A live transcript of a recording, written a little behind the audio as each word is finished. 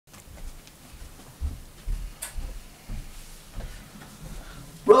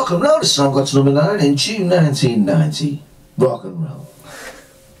Rock and roll, the song got to number 9 in June 1990. Rock and roll.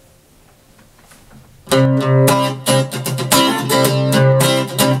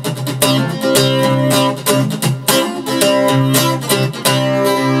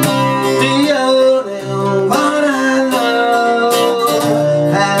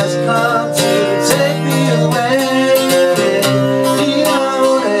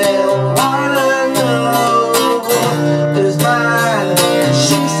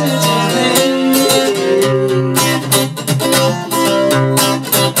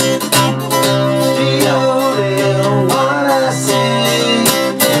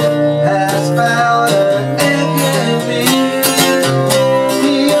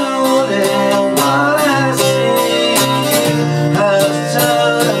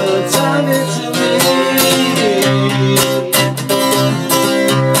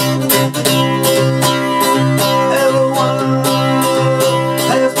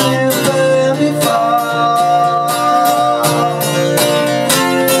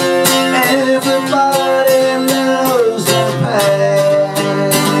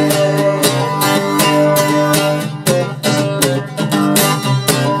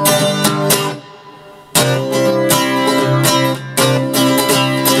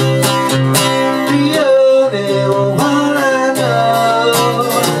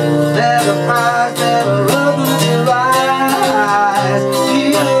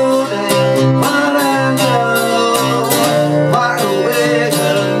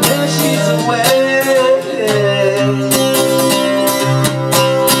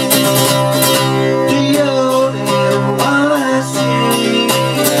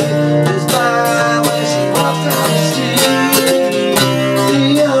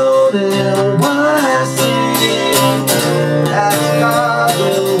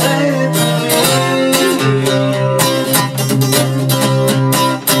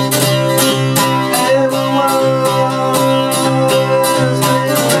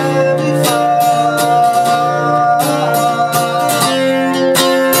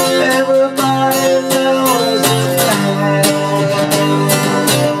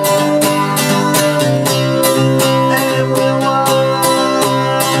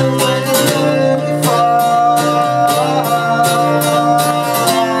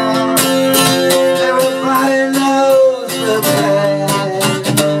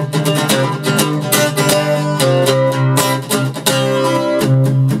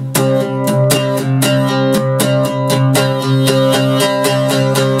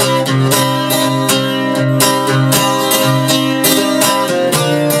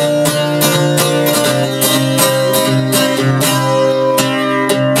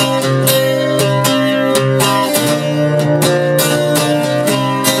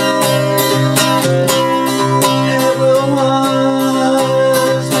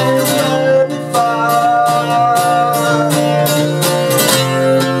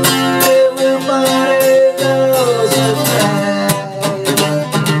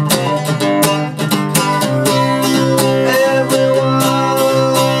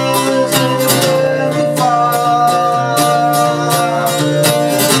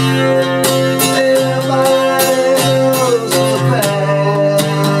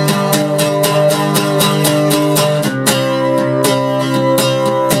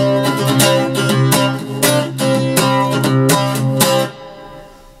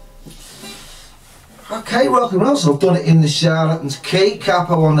 Okay, rock and roll, so I've done it in the Charlatans key,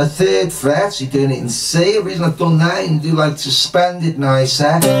 capo on the 3rd fret, so you're doing it in C. The reason I've done that, you do like to suspend it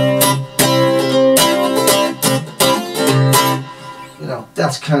nicer. You know,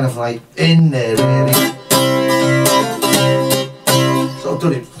 that's kind of like in there really. So I've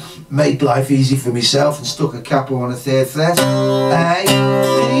done it, made life easy for myself and stuck a capo on the 3rd fret. A,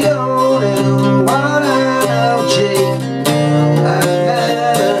 the only one I know, G.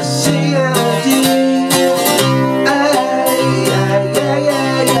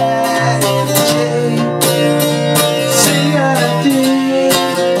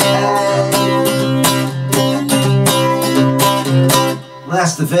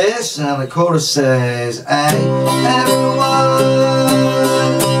 That's the verse, and the chorus says A, everyone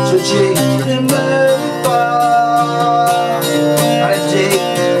to G, remember before, and a D,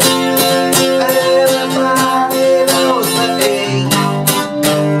 everybody knows the E,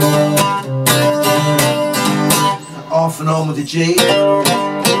 off and on with the G.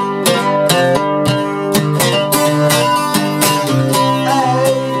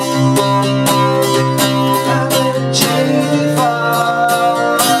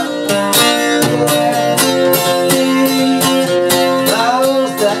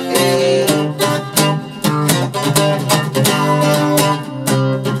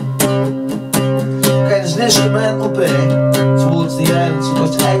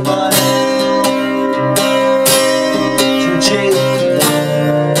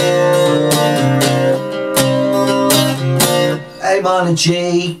 A minor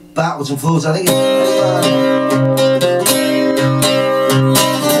G, backwards and forwards. I think it's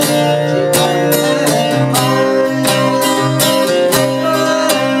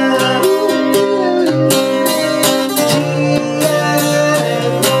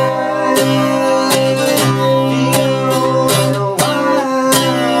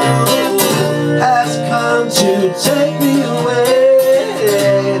to take me away.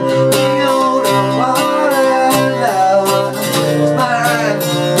 The only one I love is mine,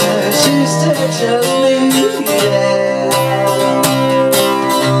 and she's touching me, yeah.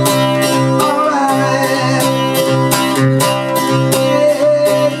 Alright, yeah.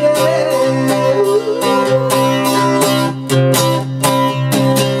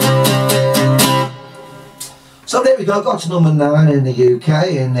 So there we go, got to number 9 in the UK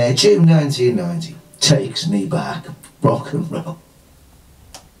in June 1990. Takes me back, rock and roll.